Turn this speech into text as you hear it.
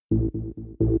Welcome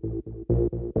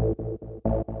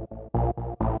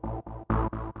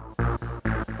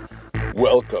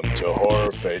to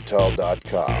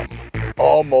HorrorFatale.com,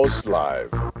 almost live,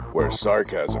 where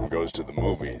sarcasm goes to the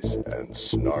movies and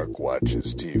snark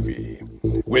watches TV.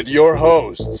 With your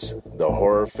hosts, the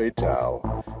Horror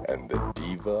Fatale and the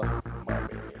Diva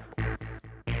Mummy.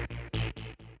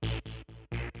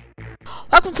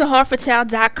 Welcome to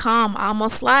HorrorFatale.com,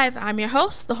 almost live. I'm your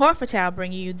host, the Horror Fatale,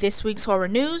 bringing you this week's horror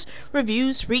news,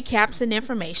 reviews, recaps, and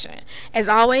information. As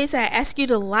always, I ask you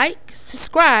to like,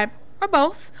 subscribe, or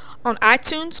both, on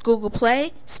iTunes, Google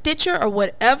Play, Stitcher, or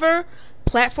whatever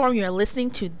platform you're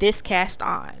listening to this cast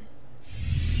on.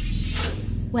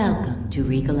 Welcome to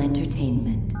Regal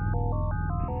Entertainment.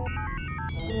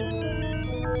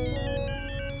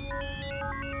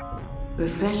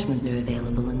 Refreshments are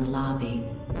available in the lobby.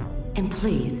 And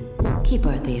please, keep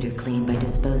our theater clean by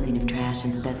disposing of trash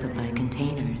in specified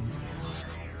containers.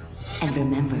 And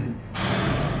remember,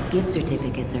 gift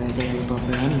certificates are available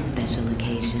for any special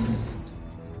occasion.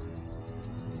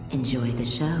 Enjoy the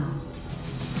show.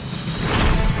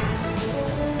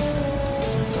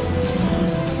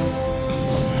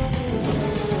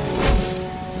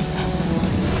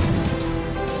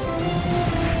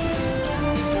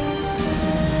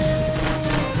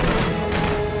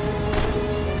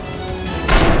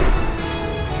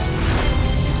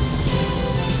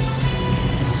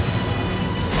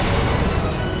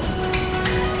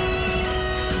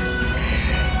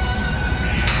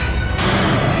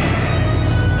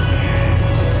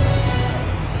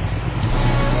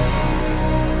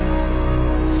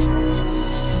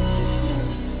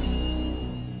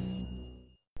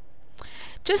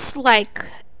 Just like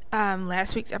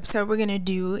last week's episode, we're going to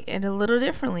do it a little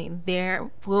differently.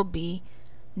 There will be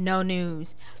no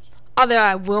news. Although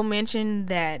I will mention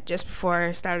that just before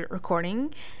I started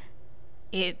recording,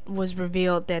 it was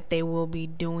revealed that they will be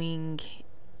doing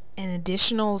an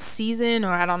additional season,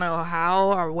 or I don't know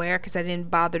how or where because I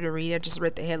didn't bother to read. I just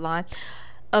read the headline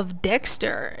of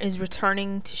Dexter is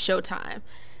returning to Showtime.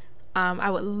 I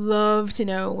would love to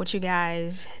know what you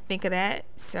guys think of that.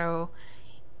 So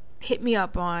hit me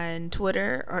up on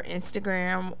Twitter or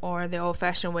Instagram or the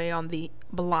old-fashioned way on the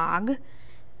blog,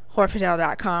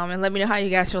 HorrorFatale.com, and let me know how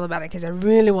you guys feel about it, because I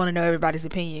really want to know everybody's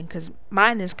opinion, because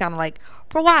mine is kind of like,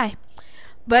 for why?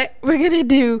 But we're going to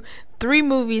do 3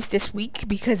 movies this week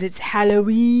because it's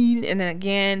Halloween, and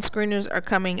again, screeners are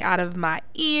coming out of my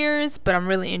ears, but I'm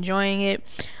really enjoying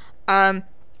it.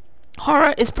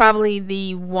 Horror is probably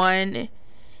the one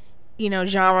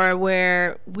genre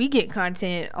where we get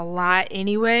content a lot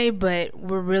anyway, but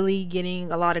we're really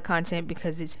getting a lot of content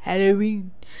because it's Halloween.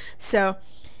 So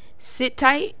sit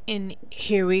tight and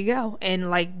here we go. And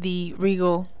like the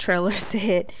Regal trailer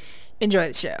said, enjoy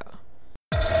the show.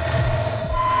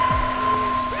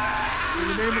 In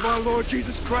the name of our Lord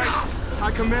Jesus Christ,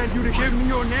 I command you to give me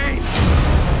your name.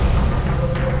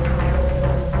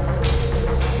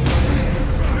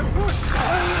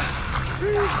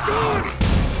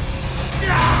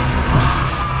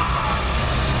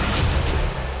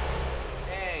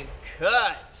 And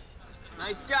cut.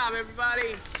 Nice job,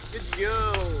 everybody. Good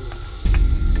job.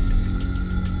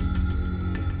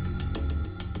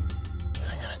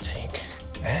 I'm gonna take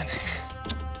that.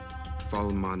 Follow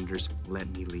monitors, let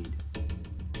me lead.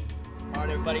 All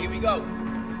right, everybody, here we go.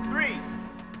 3,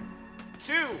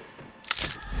 2.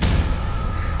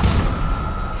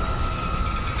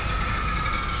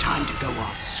 Time to go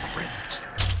off script.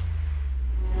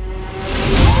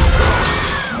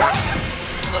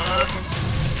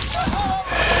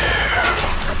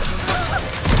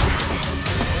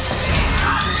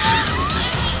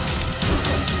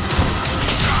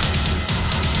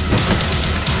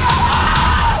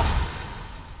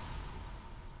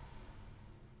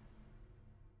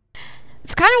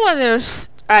 It's kind of one of those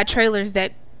trailers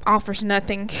that offers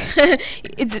nothing.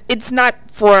 It's not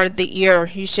for the ear.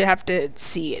 You should have to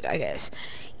see it, I guess.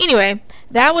 Anyway,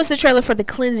 that was the trailer for The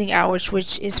Cleansing Hour,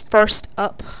 which is first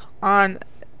up on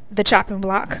the chopping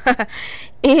block.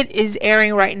 It is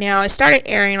airing right now. It started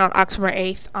airing on October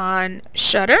 8th on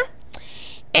Shudder.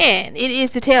 And it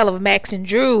is the tale of Max and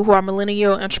Drew, who are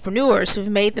millennial entrepreneurs who've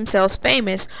made themselves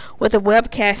famous with a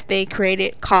webcast they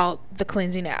created called The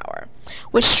Cleansing Hour,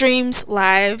 which streams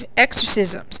live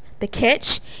exorcisms. The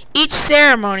catch? Each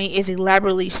ceremony is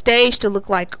elaborately staged to look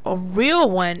like a real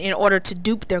one in order to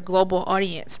dupe their global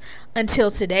audience.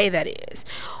 Until today, that is.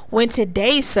 When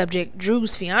today's subject,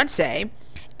 Drew's fiance,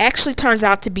 actually turns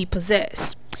out to be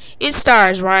possessed. It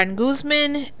stars Ryan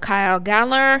Guzman, Kyle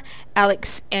Gallner,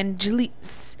 Alex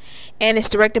Angelis, and it's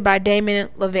directed by Damon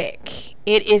Levesque.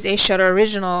 It is a Shudder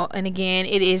original, and again,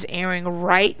 it is airing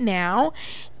right now.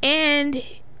 And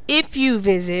if you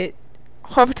visit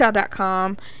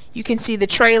horrorfatal.com, you can see the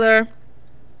trailer.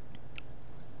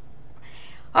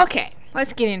 Okay,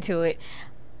 let's get into it.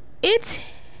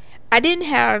 I didn't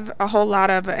have a whole lot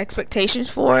of expectations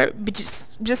for it, but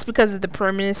just because of the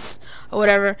premise or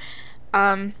whatever.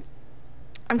 I'm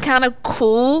kind of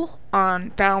cool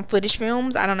on found footage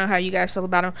films. I don't know how you guys feel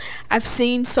about them. I've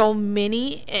seen so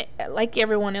many, like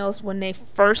everyone else, when they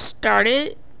first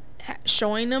started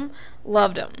showing them,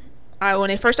 loved them. When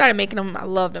they first started making them, I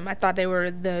loved them. I thought they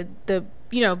were the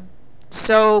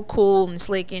so cool and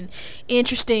slick and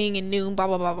interesting and new, blah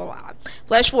blah blah blah blah.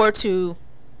 Flash forward to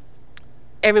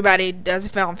everybody does a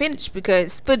found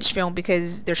footage film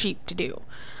because they're cheap to do,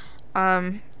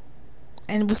 and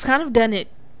we've kind of done it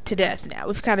to death now.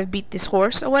 We've kind of beat this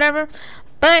horse or whatever,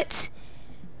 but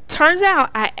turns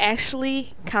out I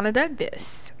actually kind of dug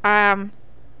this.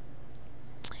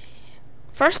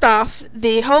 First off,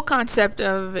 the whole concept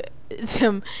of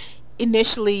them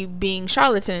initially being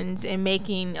charlatans and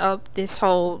making up this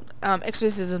whole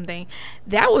exorcism thing,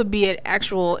 that would be it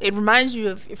reminds you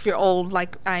of, if you're old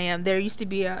like I am, there used to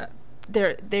be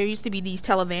these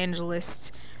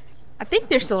televangelists. I think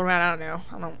they're still around. I don't know,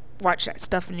 I don't watch that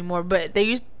stuff anymore, but there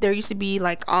used to be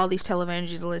like all these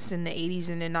televangelists in the 80s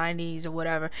and the 90s or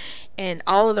whatever, and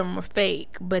all of them were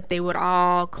fake, but they would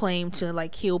all claim to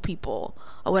like heal people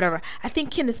or whatever. I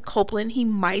think Kenneth Copeland, he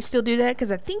might still do that,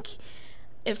 because I think,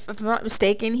 if I'm not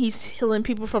mistaken, he's healing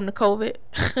people from the COVID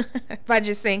by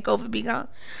just saying COVID be gone.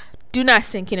 Do not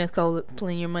send Kenneth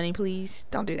Copeland your money, please.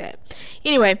 Don't do that.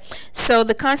 Anyway, so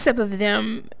the concept of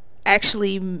them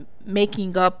actually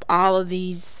making up all of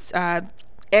these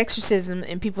exorcism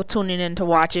and people tuning in to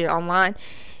watch it online,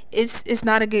 it's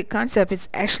not a good concept. It's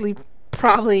actually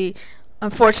probably,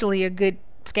 unfortunately, a good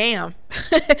scam.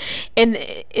 And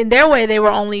in their way, they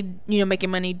were only making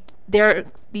money.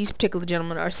 These particular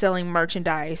gentlemen are selling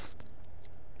merchandise,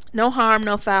 no harm,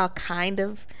 no foul, kind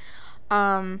of.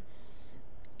 And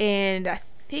I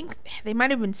think they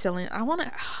might have been selling, I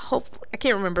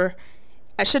can't remember.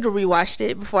 I should have rewatched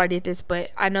it before I did this,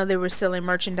 but I know they were selling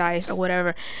merchandise or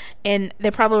whatever, and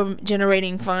they're probably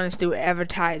generating funds through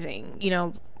advertising,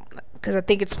 because I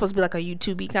think it's supposed to be like a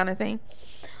YouTube-y kind of thing.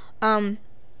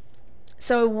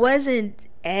 So it wasn't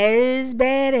as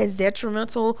bad, as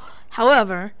detrimental.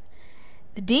 However,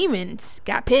 the demons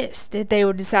got pissed that they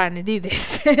were deciding to do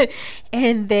this,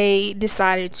 and they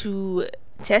decided to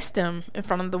test them in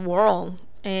front of the world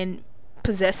and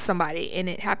possess somebody, and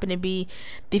it happened to be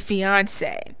the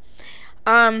fiance.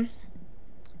 The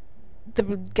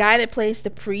guy that plays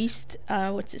the priest,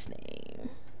 what's his name?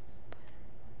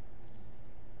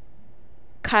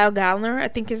 Kyle Gallner, I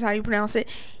think is how you pronounce it.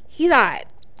 He died.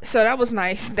 So that was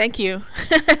nice. Thank you.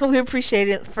 We appreciate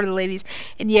it for the ladies.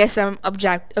 And yes, I'm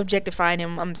objectifying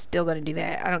him. I'm still going to do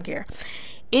that. I don't care.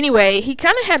 Anyway, he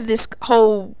kind of had this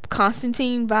whole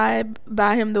Constantine vibe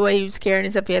by him, the way he was carrying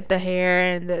himself. He had the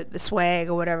hair and the swag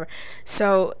or whatever.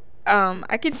 So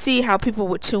I could see how people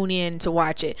would tune in to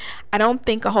watch it. I don't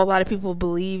think a whole lot of people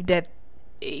believe that,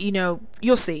 you'll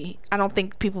see. I don't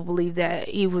think people believe that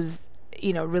he was,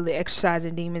 really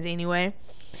exorcising demons anyway.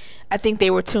 I think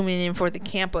they were tuning in for the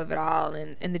camp of it all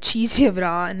and the cheesy of it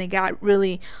all, and they got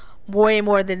really way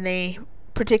more than they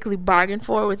particularly bargained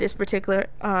for with this particular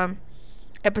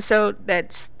episode.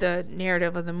 That's the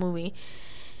narrative of the movie.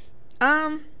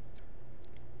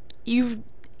 You're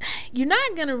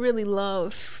not gonna really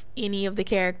love any of the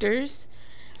characters.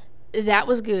 That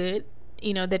was good.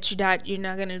 That you're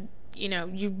not gonna,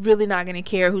 you're really not gonna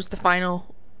care who's the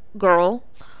final girl,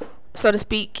 so to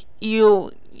speak.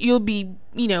 You'll be,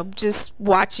 just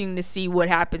watching to see what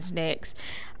happens next.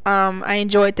 I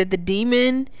enjoyed that the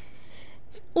demon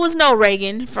was no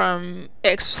Reagan from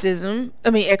Exorcist or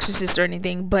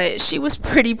anything, but she was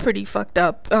pretty fucked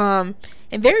up, and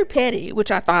very petty,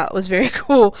 which I thought was very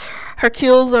cool. Her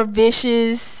kills are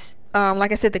vicious.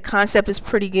 Like I said, the concept is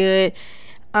pretty good.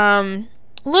 A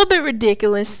little bit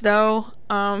ridiculous though,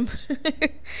 but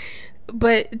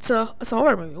it's a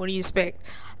horror movie. What do you expect?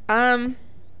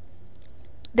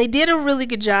 They did a really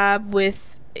good job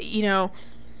with, the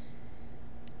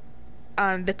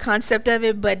concept of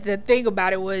it, but the thing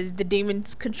about it was the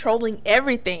demons controlling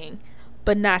everything,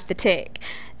 but not the tech.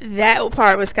 That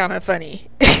part was kind of funny.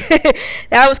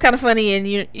 That was kind of funny,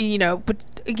 and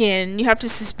but again, you have to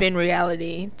suspend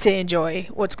reality to enjoy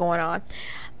what's going on.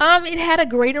 It had a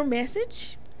greater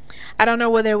message. I don't know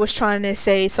whether it was trying to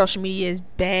say social media is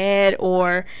bad,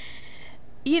 or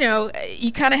you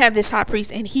kind of have this hot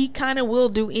priest and he kind of will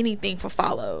do anything for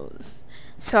follows.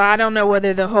 So I don't know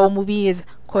whether the whole movie is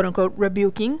quote unquote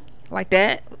rebuking like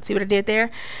that. See what I did there?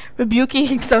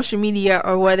 Rebuking social media,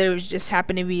 or whether it was just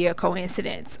happened to be a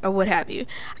coincidence or what have you.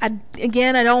 I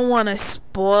don't want to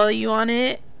spoil you on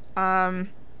it. How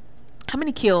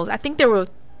many kills? I think there were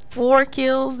 4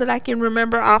 kills that I can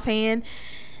remember offhand.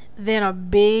 Then a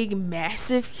big,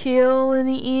 massive kill in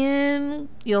the end.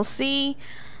 You'll see.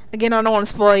 Again, I don't want to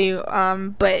spoil you,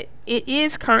 but it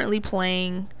is currently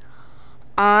playing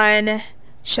on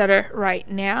Shudder right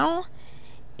now,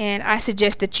 and I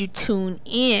suggest that you tune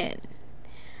in.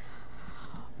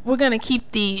 We're gonna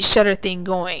keep the Shudder thing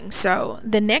going, so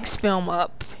the next film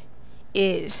up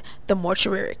is The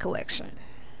Mortuary Collection.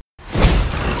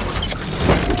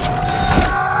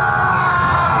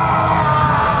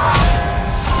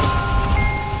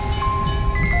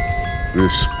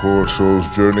 This poor soul's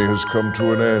journey has come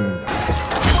to an end.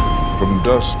 From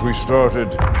dust we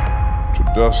started,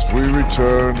 to dust we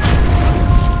return.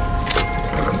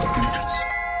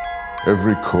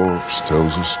 Every corpse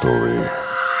tells a story.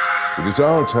 It is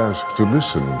our task to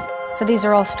listen. So these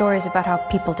are all stories about how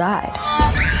people died.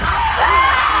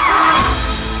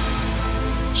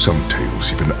 Some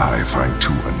tales even I find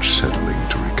too unsettling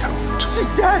to recount.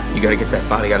 She's dead! You gotta get that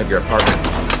body out of your apartment.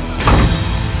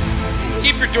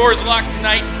 Keep your doors locked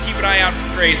tonight and keep an eye out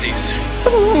for crazies.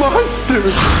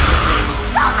 Monsters!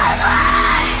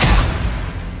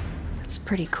 That's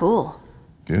pretty cool.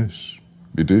 Yes,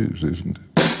 it is, isn't it?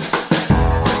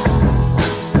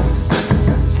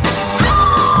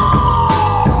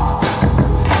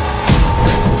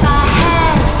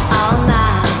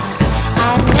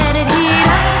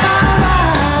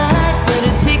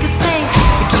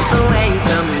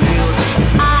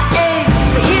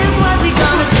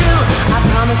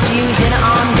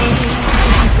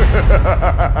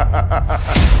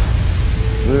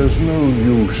 There's no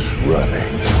use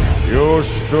running. Your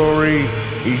story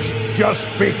is just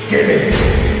beginning.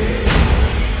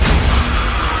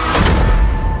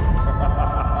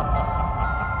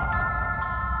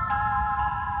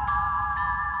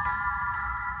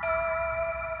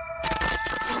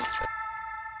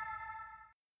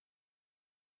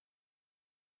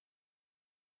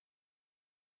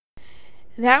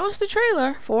 That was the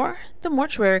trailer for The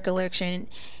Mortuary Collection,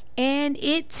 and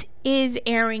it is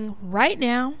airing right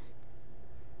now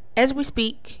as we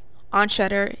speak on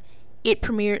Shudder. It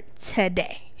premiered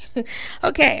today.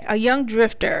 Okay, a young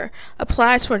drifter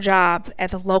applies for a job at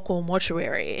the local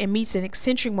mortuary and meets an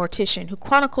eccentric mortician who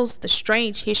chronicles the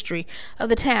strange history of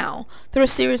the town through a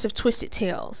series of twisted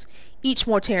tales, each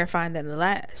more terrifying than the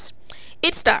last.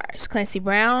 It stars Clancy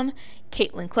Brown,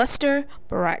 Caitlin Cluster,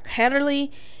 Barack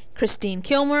Hatterley, Christine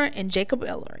Kilmer, and Jacob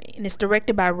Ellery, and it's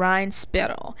directed by Ryan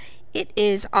Spettel. It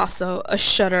is also a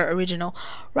Shudder original.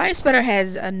 Ryan Spettel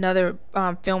has another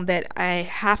film that I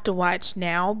have to watch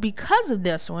now because of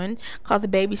this one, called The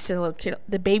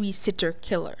Babysitter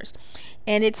Killers,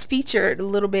 and it's featured a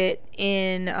little bit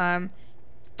in a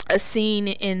scene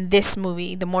in this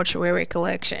movie, The Mortuary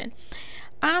Collection.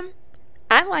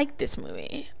 I like this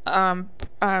movie. I'm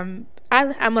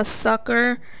a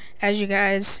sucker, as you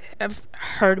guys have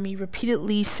heard me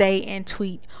repeatedly say and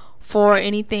tweet, for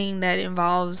anything that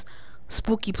involves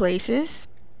spooky places.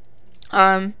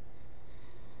 And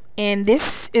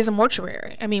this is a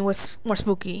mortuary. I mean, what's more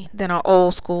spooky than an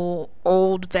old school,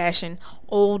 old fashioned,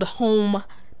 old home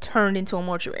turned into a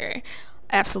mortuary?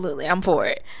 Absolutely, I'm for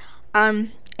it. And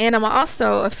I'm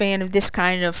also a fan of this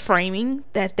kind of framing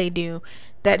that they do,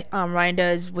 that Ryan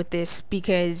does with this,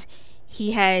 because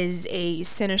he has a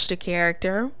sinister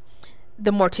character,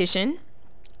 the mortician,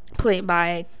 played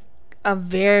by a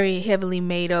very heavily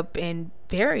made up and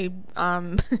very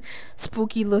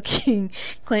spooky looking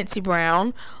Clancy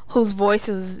Brown, whose voice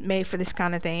is made for this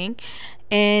kind of thing.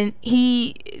 And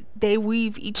they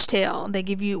weave each tale.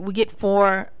 We get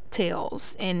 4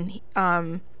 tales, and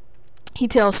he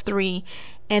tells 3,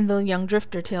 and the young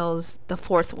drifter tells the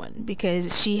 4th one,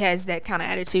 because she has that kind of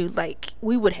attitude like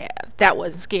we would have. That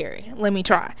wasn't scary, let me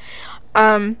try.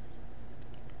 And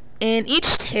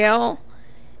each tale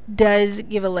does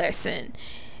give a lesson.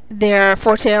 There are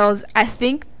 4 tales. I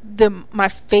think my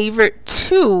favorite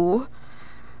 2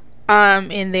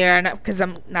 in there, because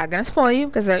I'm not gonna spoil you,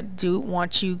 because I do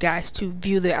want you guys to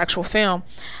view the actual film.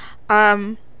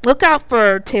 Look out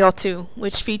for tale 2,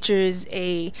 which features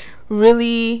a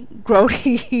really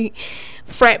grody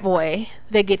frat boy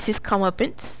that gets his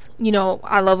comeuppance. You know,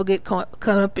 I love a good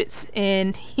comeuppance,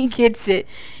 and he gets it.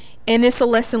 And it's a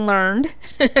lesson learned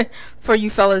for you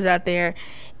fellas out there.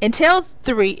 And tale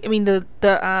 3, I mean the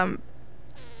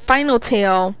final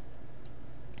tale,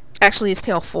 actually it's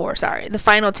tale 4, sorry. The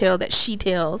final tale that she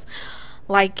tells,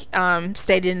 like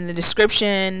stated in the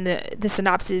description, the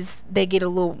synopsis, they get a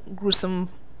little gruesome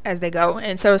as they go.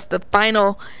 And so it's the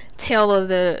final tale of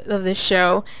the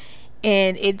show,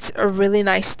 and it's a really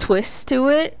nice twist to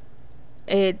it.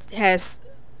 It has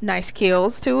nice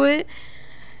kills to it.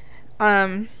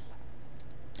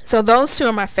 So those two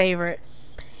are my favorite.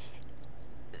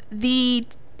 The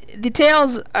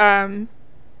tales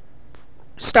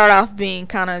start off being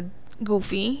kind of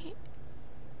goofy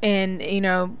and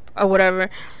or whatever,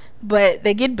 but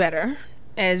they get better,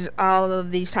 as all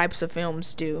of these types of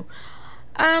films do.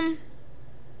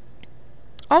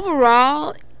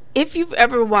 Overall, if you've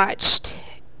ever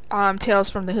watched Tales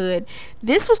from the Hood,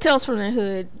 this was Tales from the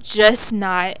Hood, just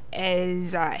not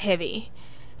as heavy.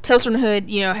 Tales from the Hood,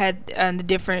 had the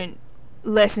different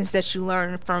lessons that you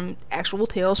learn from actual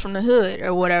Tales from the Hood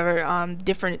or whatever,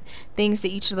 different things that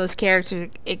each of those characters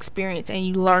experience, and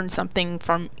you learn something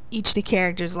from each of the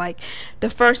characters. Like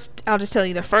I'll just tell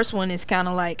you, the first one is kind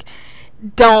of like,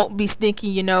 don't be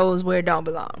sticking your nose where it don't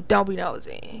belong. Don't be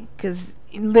nosy, because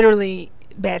literally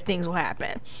bad things will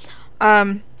happen.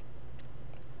 And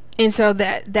so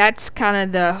that's kind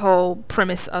of the whole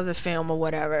premise of the film or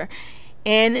whatever.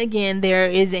 And again, there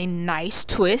is a nice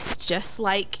twist, just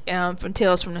like from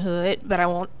Tales from the Hood, but I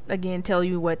won't again tell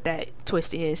you what that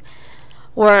twist is,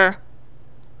 where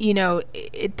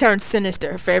it turns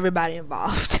sinister for everybody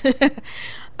involved.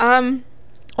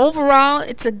 Overall,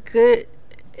 it's a good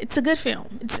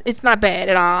film. It's not bad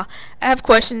at all. I have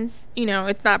questions.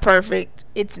 It's not perfect.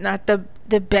 It's not the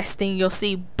best thing you'll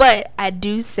see, but I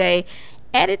do say,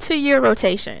 add it to your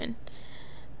rotation.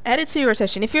 If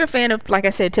you're a fan of, like I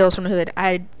said, Tales from the Hood,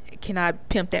 I cannot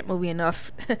pimp that movie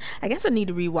enough. I guess I need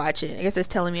to rewatch it. I guess it's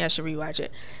telling me I should rewatch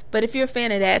it. But if you're a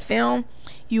fan of that film,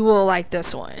 you will like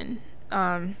this one.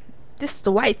 This is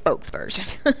the white folks version.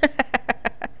 I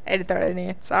had to throw that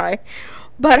in. Sorry,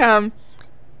 but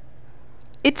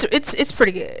it's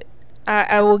pretty good.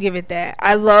 I will give it that.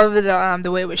 I love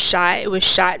the way it was shot. It was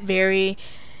shot very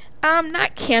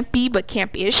not campy, but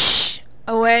camp-ish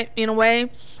in a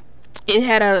way. It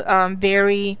had a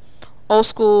very old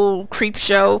school creep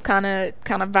show kind of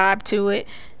vibe to it.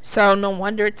 So no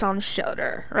wonder it's on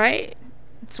Shudder, right?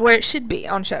 It's where it should be,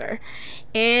 on Shudder.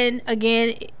 And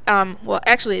again,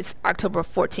 actually it's October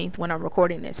 14th when I'm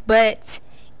recording this, but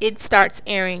it starts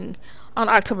airing on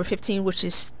October 15th, which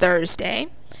is Thursday.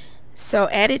 So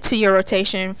add it to your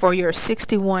rotation for your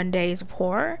 61 days of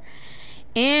horror.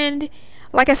 And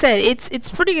like I said,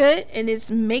 it's pretty good, and it's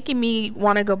making me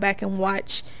want to go back and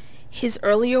watch his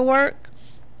earlier work.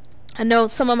 I know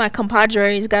some of my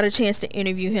compadres got a chance to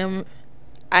interview him.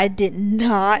 I did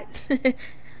not.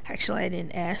 Actually, I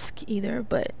didn't ask either,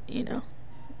 but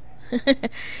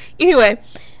anyway,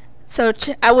 so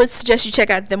I would suggest you check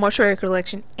out The Mortuary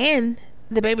Collection and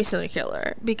The Babysitter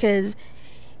Killer, because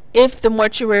if The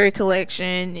Mortuary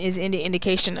Collection is any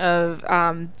indication of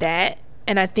that,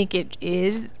 and I think it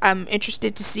is, I'm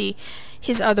interested to see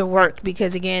his other work,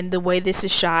 because again, the way this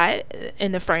is shot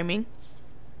and the framing,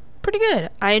 pretty good.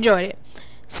 I enjoyed it.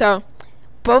 So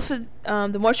both of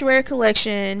The Mortuary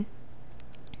Collection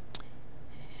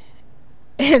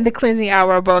and The Cleansing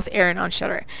Hour are both airing on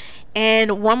Shudder.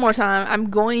 And one more time,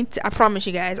 I promise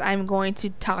you guys, I'm going to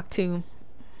talk to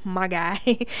my guy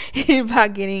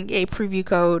about getting a preview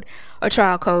code or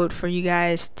trial code for you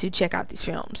guys to check out these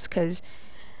films, because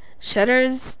Shudder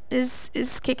is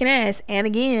kicking ass. And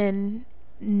again,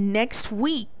 next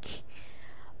week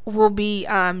will be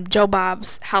Joe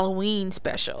Bob's Halloween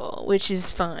special, which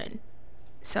is fun.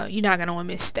 So you're not gonna want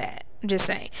to miss that. I'm just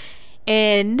saying.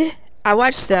 And I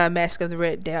watched the Mask of the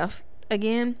Red Death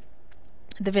again,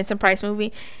 the Vincent Price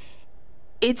movie.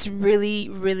 It's really,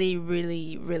 really,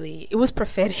 really, really, it was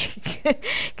prophetic,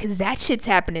 because that shit's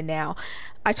happening now.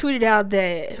 I tweeted out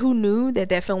that who knew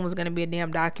that film was gonna be a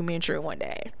damn documentary one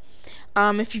day.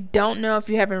 If you don't know, if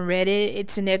you haven't read it,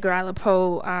 it's an Edgar Allan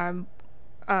Poe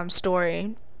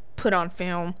story put on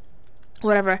film,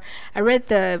 whatever.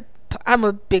 I'm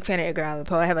a big fan of Edgar Allan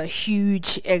Poe. I have a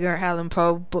huge Edgar Allan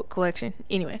Poe book collection.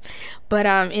 Anyway, but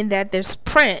in that there's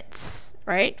Prince,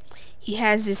 right? He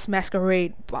has this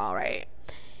masquerade ball, right?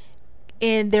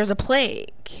 And there's a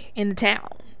plague in the town,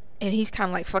 and he's kind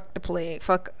of like, fuck the plague,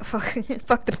 fuck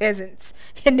the peasants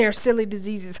and their silly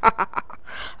diseases,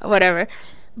 whatever.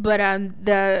 But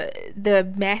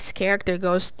the masked character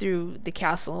goes through the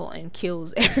castle and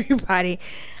kills everybody.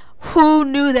 Who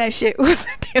knew that shit was a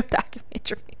damn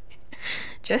documentary?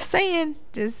 Just saying.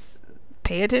 Just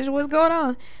pay attention to what's going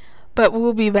on. But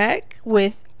we'll be back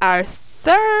with our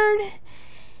third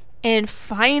and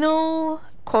final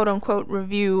quote unquote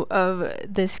review of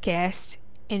this cast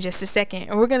in just a second.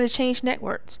 And we're going to change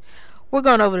networks. We're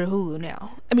going over to Hulu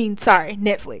now. Sorry,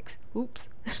 Netflix. Oops.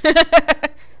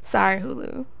 Sorry,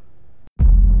 Hulu.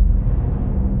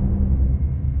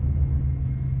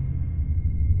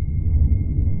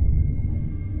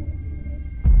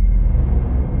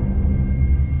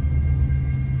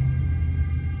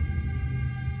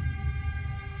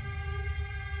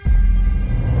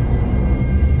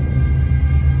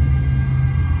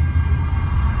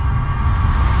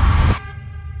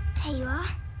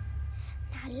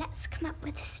 come up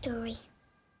with a story.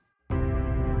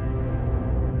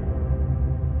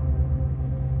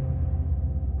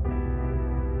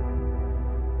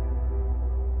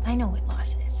 I know what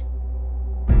loss is.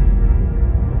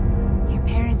 Your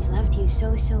parents loved you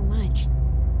so much.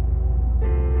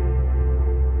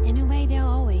 In a way, they'll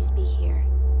always be here.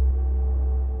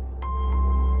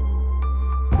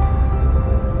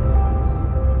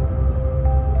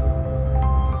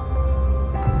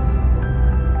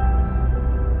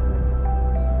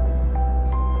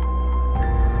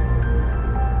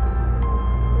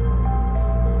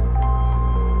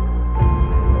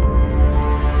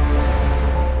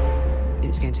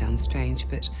 It's going to sound strange,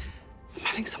 but I'm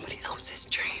having somebody else's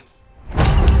dream.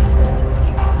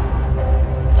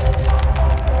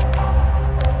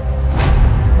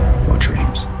 What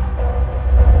dreams?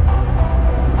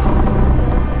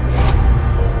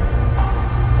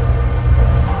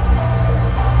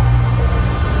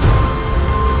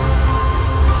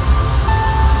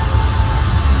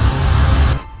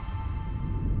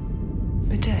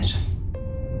 We're dead.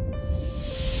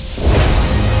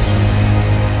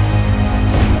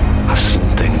 I've seen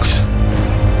things.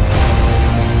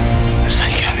 It's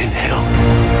like I'm in hell.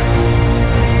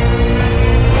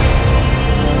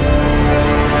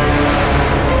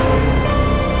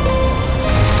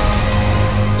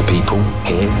 The people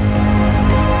here,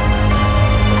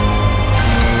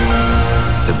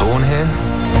 They're born here.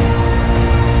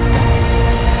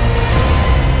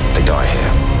 They die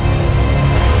here.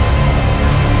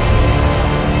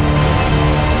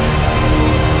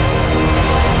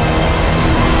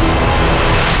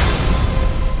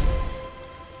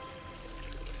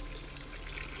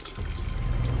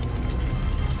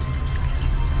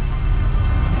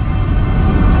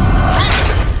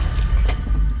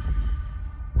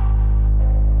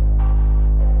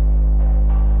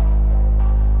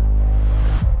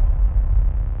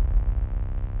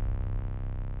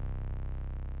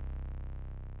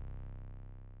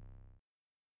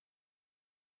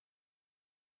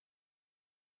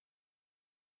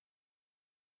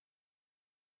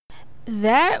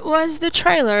 That was the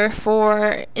trailer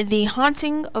for The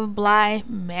Haunting of Bly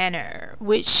Manor,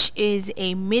 which is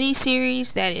a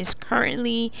mini-series that is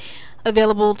currently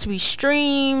available to be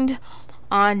streamed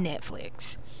on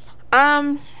Netflix.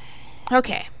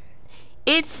 Okay.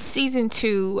 It's season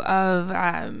 2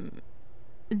 of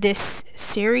this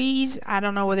series. I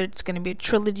don't know whether it's going to be a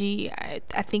trilogy.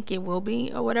 I think it will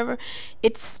be, or whatever.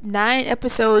 It's 9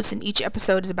 episodes, and each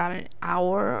episode is about an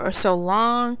hour or so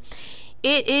long.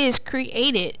 It is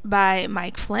created by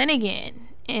Mike Flanagan,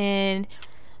 and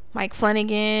Mike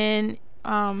Flanagan,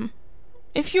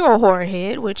 if you're a horror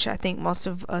head, which I think most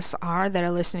of us are that are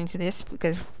listening to this,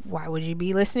 because why would you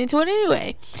be listening to it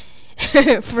anyway?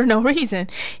 For no reason,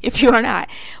 if you are not.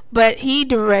 But he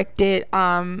directed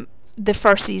the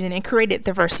first season and created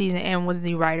the first season, and was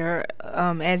the writer,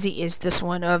 as he is this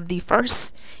one, of the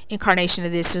first incarnation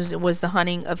of this. Was The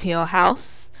Haunting of Hill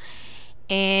House.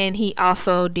 And he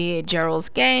also did Gerald's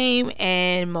Game,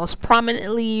 and most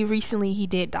prominently recently he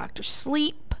did Dr.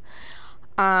 Sleep.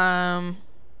 Let's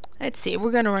see,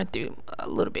 we're gonna run through a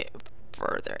little bit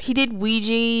further. He did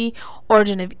Ouija,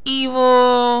 Origin of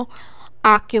Evil,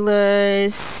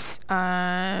 Oculus,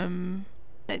 let's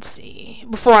see,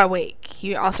 Before I Wake.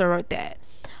 He also wrote that.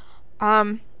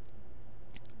 And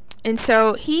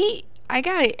so I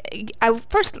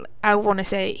want to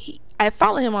say, I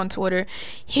follow him on Twitter.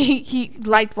 He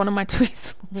liked one of my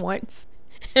tweets once,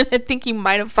 and I think he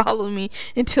might have followed me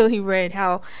until he read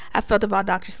how I felt about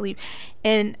Dr. Sleep,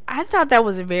 and I thought that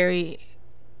was a very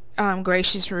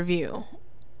gracious review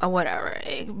or whatever,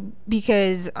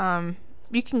 because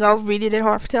you can go read it at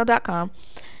horrorfatel.com.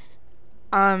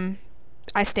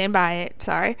 I stand by it,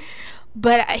 sorry,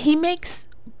 but he makes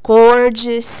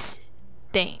gorgeous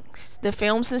things. The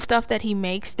films and stuff that he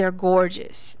makes, they're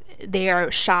gorgeous. They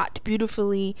are shot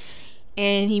beautifully,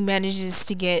 and he manages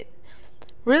to get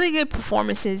really good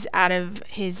performances out of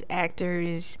his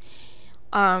actors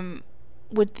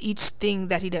with each thing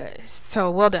that he does.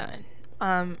 So well done.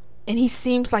 And he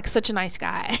seems like such a nice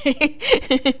guy.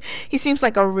 He seems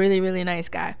like a really, really nice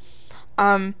guy.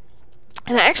 And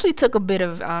I actually took a bit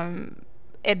of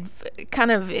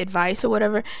kind of advice or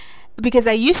whatever, because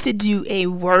I used to do a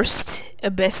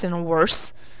best and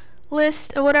worst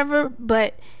list or whatever,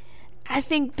 but I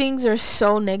think things are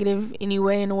so negative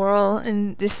anyway in the world,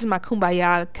 and this is my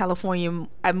kumbaya California,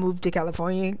 I moved to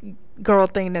California girl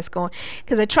thing that's going,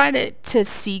 because I try to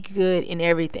see good in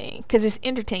everything, because it's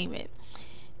entertainment.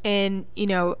 And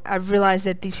I've realized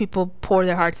that these people pour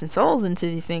their hearts and souls into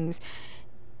these things,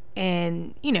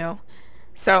 and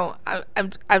So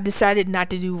I've decided not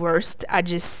to do worst. I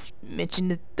just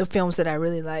mentioned the films that I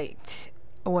really liked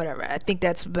or whatever. I think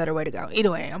that's a better way to go.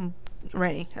 Either way, I'm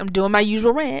ready. I'm doing my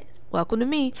usual rant. Welcome to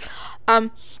me.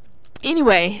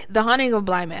 Anyway, The Haunting of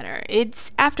Bly Manor.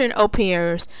 It's after an au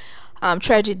pair's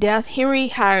tragic death. Henry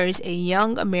hires a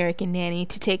young American nanny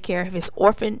to take care of his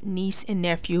orphan niece and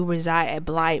nephew who reside at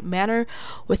Bly Manor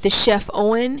with the chef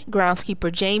Owen,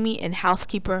 groundskeeper Jamie, and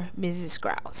housekeeper Mrs.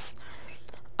 Grouse.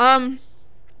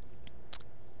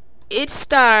 It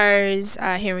stars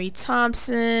Henry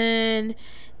Thompson,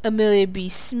 Amelia B.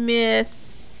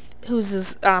 Smith,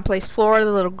 who's plays Flora,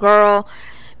 the little girl,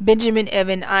 Benjamin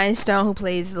Evan Einstein, who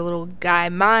plays the little guy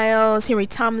Miles, Henry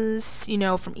Thomas,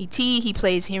 from E.T., he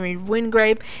plays Henry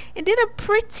Wingrave, and did a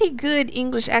pretty good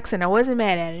English accent. I wasn't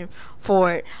mad at him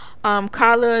for it.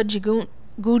 Carla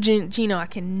Gugino, I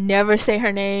can never say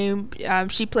her name.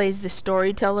 She plays the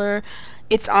storyteller.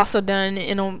 It's also done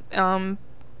in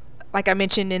like I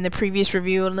mentioned in the previous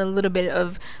review, a little bit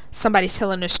of somebody's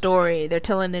telling a story. They're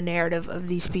telling the narrative of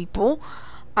these people.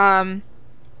 Let's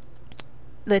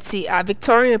see.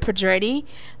 Victoria Pedretti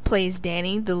plays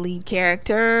Danny, the lead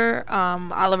character.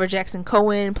 Oliver Jackson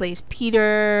Cohen plays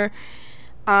Peter.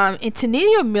 And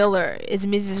Tania Miller is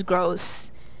Mrs.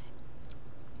 Gross.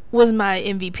 Was my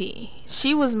MVP.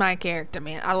 She was my character,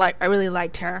 man. I really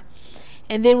liked her.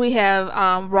 And then we have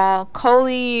Raul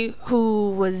Coley,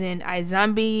 who was in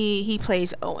iZombie. He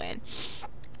plays Owen.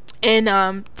 And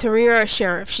Tarira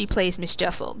Sheriff, she plays Miss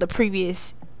Jessel, the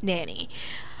previous nanny.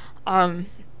 Well,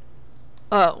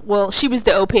 she was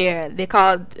the au pair. They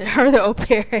called her the au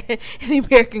pair, the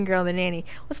American Girl, the nanny.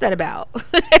 What's that about?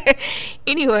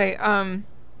 Anyway, and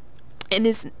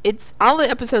it's all the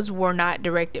episodes were not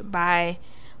directed by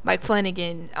Mike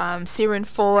Flanagan. Ciaran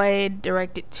Foy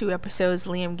directed 2 episodes.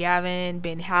 Liam Gavin,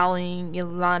 Ben Howling,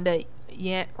 Yolanda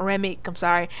Remick,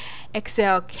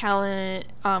 Excel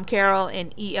Carroll,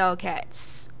 and E.L.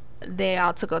 Katz. They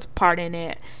all took a part in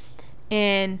it.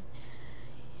 And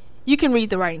you can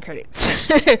read the writing credits.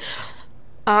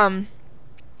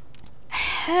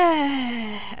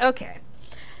 Okay.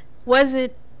 Was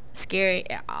it scary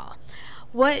at all?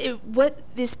 What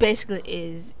this basically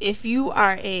is, if you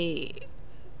are a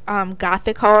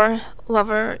gothic horror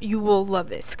lover, you will love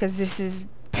this, because this is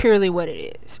purely what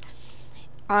it is,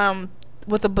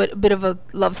 with a bit of a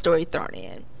love story thrown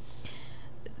in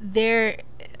there.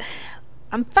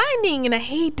 I'm finding, and I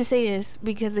hate to say this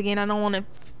because again I don't want to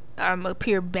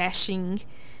appear bashing,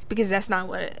 because that's not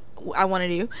what I want to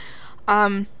do.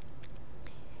 I'll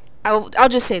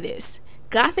just say this: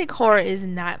 gothic horror is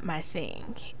not my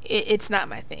thing. It's not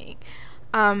my thing.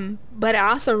 But I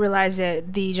also realize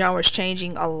that the genre is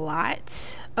changing a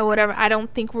lot or whatever. I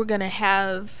don't think we're gonna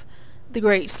have the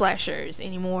great slashers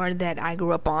anymore that I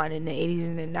grew up on in the 80s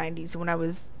and the 90s when I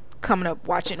was coming up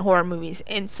watching horror movies.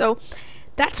 And so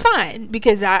that's fine,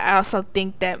 because I also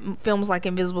think that films like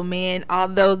Invisible Man,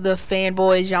 although the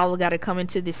fanboys, y'all gotta come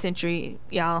into this century,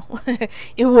 y'all,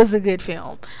 it was a good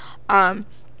film.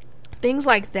 Things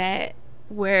like that,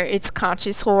 where it's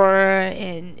conscious horror,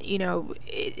 and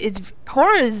it's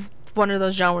horror is one of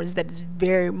those genres that is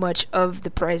very much of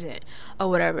the present or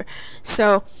whatever.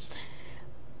 So,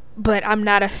 but I'm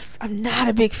not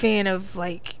a big fan of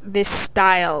like this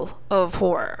style of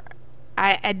horror.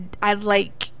 I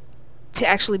like to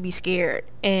actually be scared,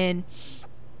 and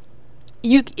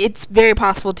it's very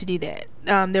possible to do that.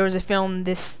 There was a film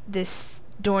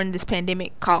during this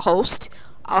pandemic called Host,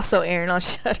 also airing on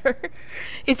Shudder.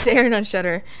 It's airing on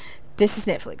Shudder. This is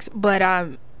Netflix, but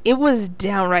it was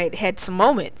downright had some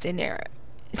moments in there,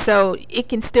 so it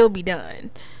can still be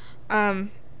done. I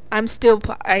can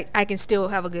still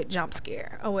have a good jump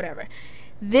scare or whatever.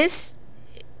 This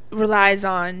relies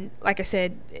on, like I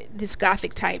said, this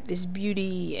gothic type, this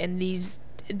beauty, and these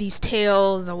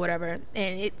tales or whatever,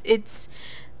 and it's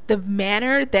the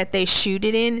manner that they shoot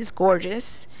it in is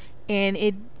gorgeous, and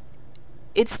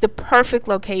it's the perfect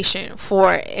location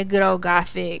for a good old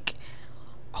gothic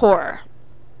horror.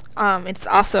 It's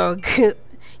also a good,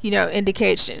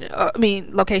 location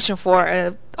for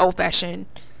a old-fashioned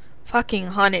fucking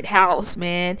haunted house,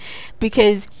 man,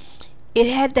 because it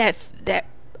had that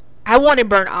I wanted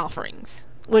Burnt Offerings,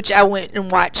 which I went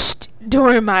and watched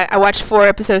I watched 4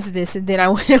 episodes of this, and then I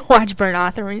went and watched Burnt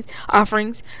Offerings.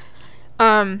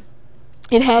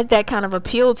 It had that kind of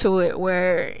appeal to it,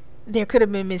 where there could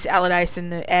have been Miss Allardyce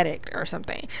in the attic or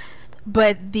something,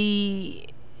 but the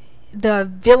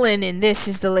villain in this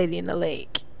is the lady in the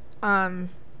lake. Yeah,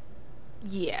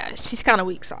 she's kind of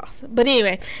weak sauce, but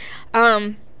anyway,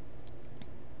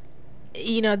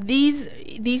 you know, these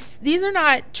are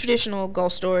not traditional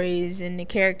ghost stories, and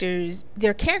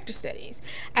they're character studies.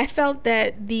 I felt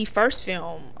that the first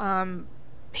film,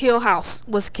 Hill House,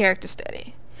 was a character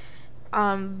study,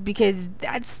 because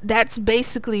that's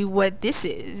basically what this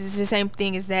is. It's the same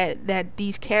thing as that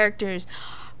these characters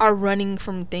are running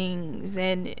from things,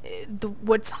 and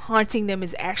what's haunting them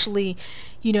is actually,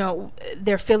 you know,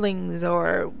 their feelings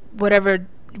or whatever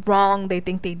wrong they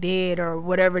think they did, or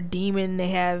whatever demon they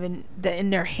have in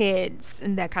their heads,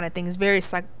 and that kind of thing. Is very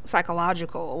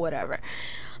psychological or whatever.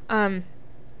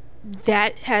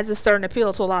 That has a certain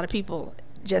appeal to a lot of people,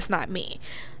 just not me.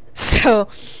 So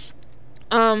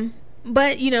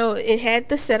but you know, it had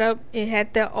the setup, it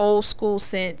had the old school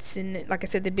sense, and like I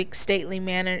said, the big stately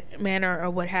manner or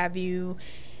what have you.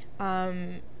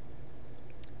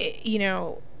 You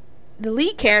know, the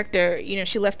lead character, you know,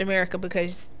 she left America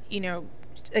because, you know,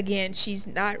 again, she's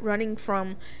not running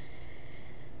from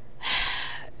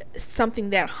something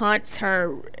that haunts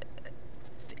her.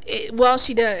 Well,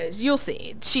 she does. You'll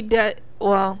see. She does.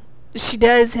 Well, she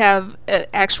does have an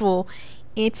actual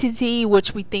entity,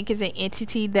 which we think is an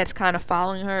entity that's kind of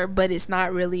following her, but it's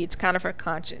not really. It's kind of her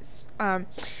conscience.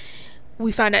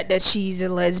 We find out that she's a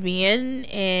lesbian,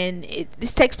 and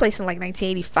this takes place in like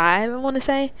 1985, I want to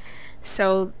say.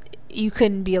 So you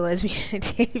couldn't be a lesbian.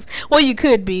 Well, you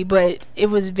could be, but it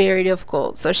was very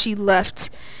difficult. So she left,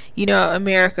 you know,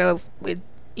 America with,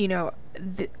 you know,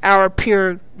 our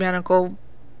puritanical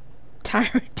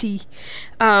tyranny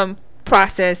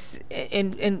process,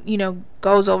 and you know,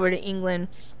 goes over to England,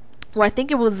 where I think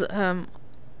it was a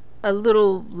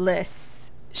little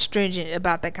less stringent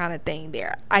about that kind of thing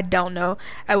there. I don't know.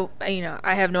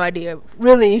 I have no idea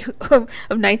really of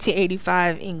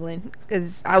 1985 England,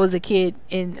 because I was a kid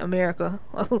in America,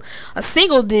 a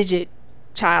single digit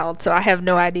child, so I have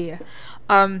no idea.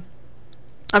 I'm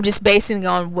just basing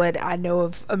on what I know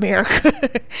of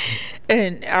America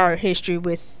and our history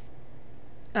with.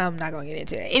 I'm not gonna get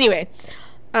into that anyway.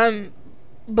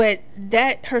 But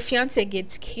that her fiance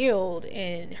gets killed,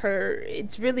 and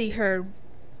it's really her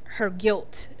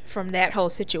guilt from that whole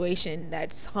situation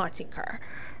that's haunting her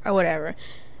or whatever.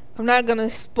 I'm not gonna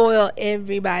spoil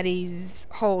everybody's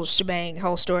whole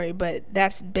story, but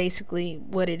that's basically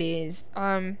what it is.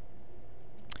 The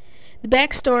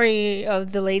backstory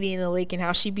of the lady in the lake and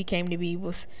how she became to be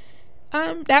was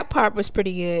that part was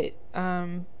pretty good,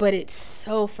 but it's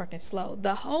so freaking slow.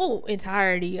 The whole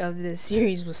entirety of the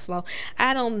series was slow.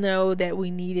 I don't know that we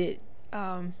needed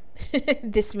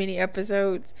this many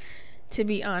episodes, to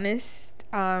be honest.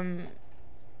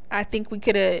 I think we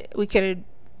probably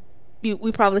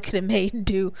could have made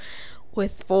do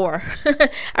with 4.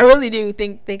 I really do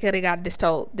think they could have got this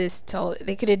told. They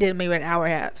could have did maybe an hour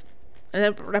and a half, and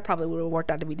that probably would have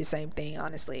worked out to be the same thing,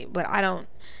 honestly. But I don't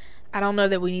know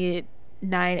that we needed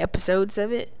 9 episodes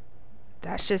of it.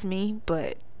 That's just me,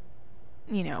 but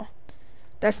you know,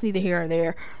 that's neither here or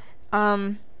there.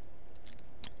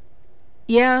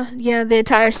 Yeah, the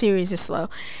entire series is slow.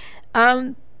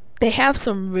 They have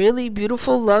some really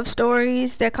beautiful love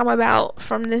stories that come about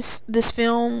from this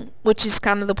film, which is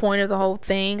kind of the point of the whole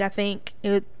thing. I think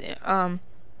it,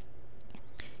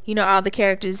 you know, all the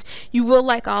characters, you will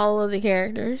like all of the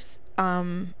characters.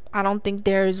 I don't think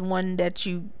there is one that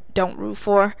you don't root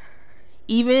for.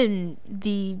 Even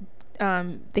the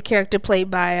character played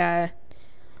by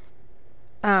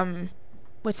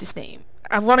what's his name?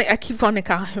 I keep wanting to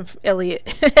call him Elliot.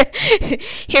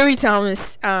 Henry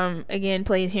Thomas, again,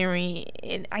 plays Henry,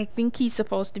 and I think he's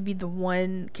supposed to be the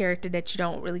one character that you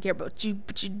don't really care about.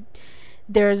 But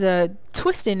there's a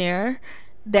twist in there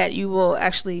that you will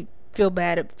actually feel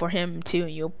bad for him too,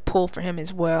 and you'll pull for him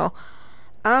as well.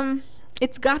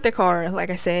 It's gothic horror, like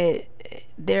I said.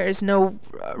 There is no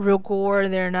real gore.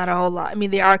 There are not a whole lot. I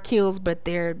mean, there are kills, but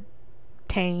they're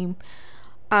tame.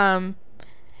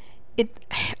 It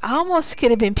almost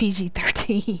could have been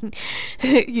PG-13.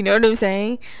 You know what I'm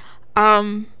saying?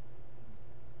 I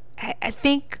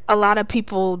think a lot of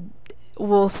people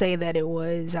will say that it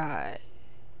was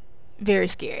very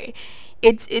scary.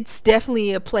 It's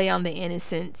definitely a play on the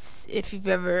innocence, if you've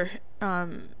ever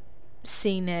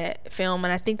seen that film,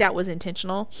 and I think that was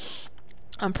intentional.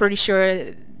 I'm pretty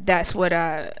sure that's what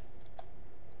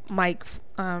Mike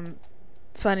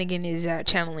Flanagan is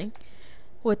channeling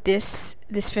with this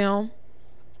film.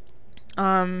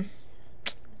 Let's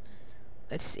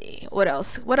see, what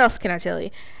else can I tell you?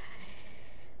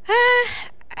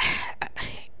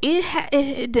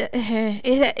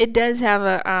 It does have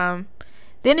a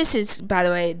The Innocents, by the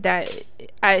way, that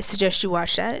I suggest you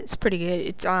watch that. It's pretty good.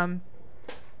 It's kind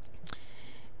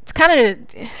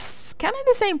of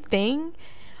the same thing.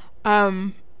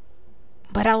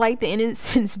 But I like The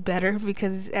Innocents better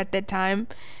because at that time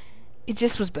it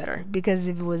just was better because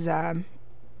it was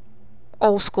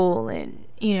old school and,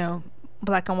 you know,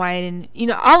 black and white, and, you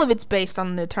know, all of it's based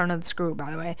on the turn of the screw,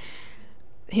 by the way.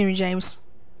 Henry James.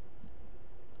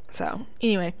 So,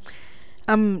 anyway,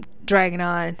 I'm dragging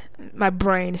on. My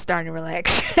brain is starting to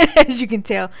relax, as you can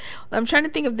tell. I'm trying to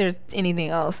think if there's anything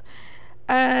else.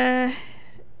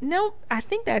 No, I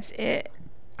think that's it.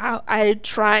 I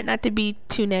tried not to be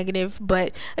too negative,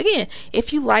 but again,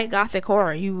 if you like gothic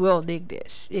horror, you will dig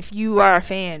this. If you are a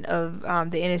fan of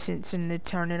The Innocents and the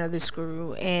turning of the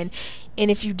screw, and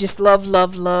if you just love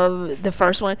the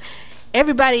first one,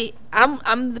 everybody,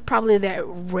 I'm probably that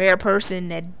rare person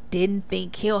that didn't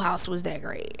think Hill House was that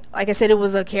great. Like I said, it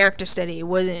was a character study. It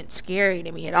wasn't scary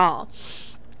to me at all.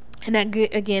 And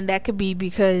that could be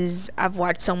because I've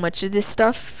watched so much of this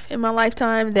stuff in my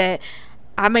lifetime that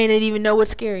I may not even know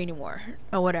what's scary anymore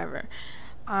or whatever.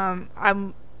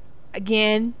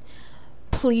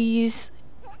 Please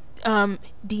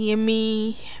DM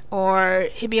me or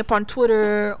hit me up on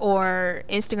Twitter or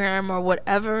Instagram or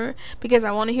whatever, because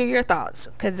I want to hear your thoughts,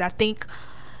 because I think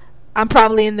I'm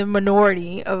probably in the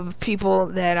minority of people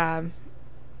that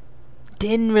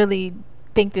didn't really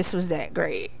think this was that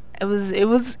great. It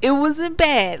wasn't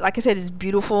bad. Like I said, it's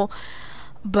beautiful,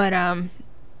 but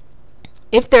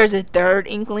if there's a third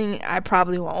inkling, I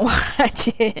probably won't watch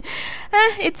it.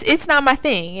 It's not my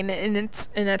thing, and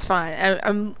that's fine.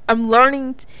 I'm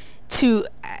learning to.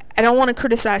 I don't want to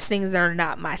criticize things that are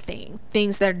not my thing,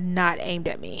 things that are not aimed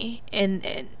at me, and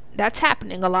that's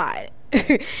happening a lot.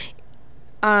 It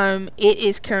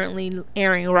is currently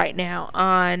airing right now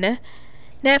on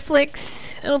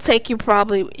Netflix. It'll take you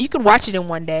you could watch it in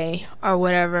one day or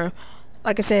whatever.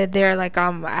 Like I said, they're like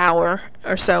an hour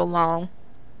or so long.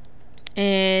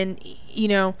 And, you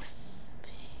know,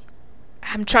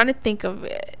 I'm trying to think of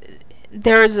it.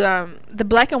 There's the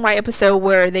black and white episode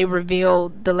where they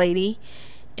revealed the lady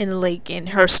in the lake, and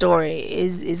her story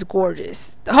is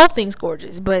gorgeous. The whole thing's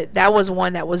gorgeous, but that was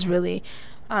one that was really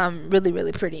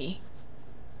really pretty,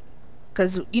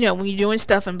 because, you know, when you're doing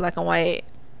stuff in black and white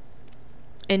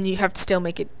and you have to still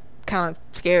make it kind of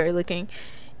scary looking,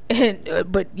 and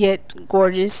but yet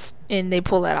gorgeous, and they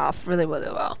pull that off really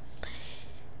well.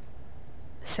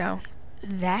 So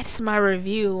that's my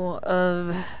review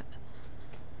of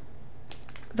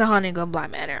The Haunting of Bly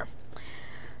Manor.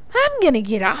 I'm gonna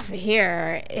get off of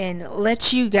here and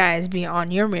let you guys be on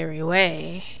your merry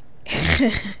way,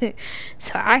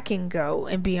 so I can go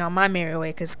and be on my merry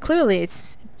way, because clearly it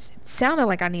sounded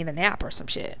like I need a nap or some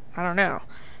shit. I don't know.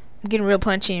 I'm getting real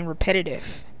punchy and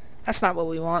repetitive. That's not what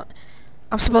we want.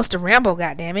 I'm supposed to ramble,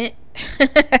 goddammit.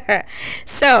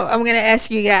 So I'm gonna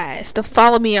ask you guys to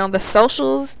follow me on the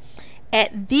socials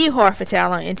at The Horror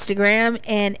Fatale on Instagram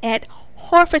and at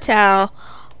Horror Fatale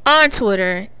on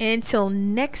Twitter. Until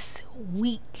next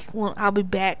week, when I'll be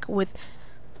back with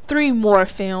 3 more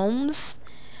films.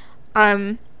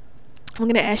 I'm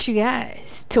gonna ask you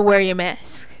guys to wear your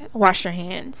mask, wash your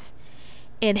hands,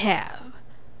 and have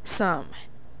some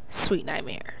sweet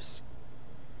nightmares.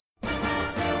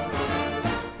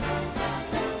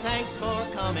 Thanks for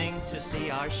coming to see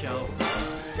our show.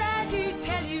 Sad to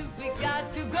tell you, we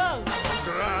got to go.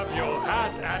 Grab your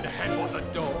hat and head for the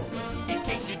door. In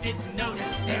case you didn't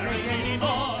notice scary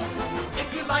anymore.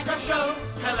 If you like our show,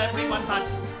 tell everyone but.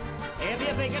 If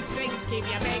you think it stinks, keep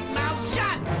your big mouth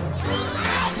shut.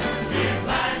 We're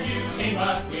glad you came,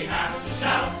 but we have to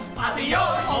shout.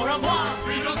 Adios, au revoir,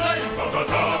 Wiedersehen,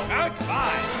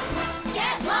 goodbye.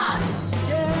 Get lost.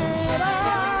 Get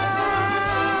out!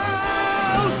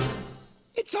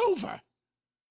 It's over.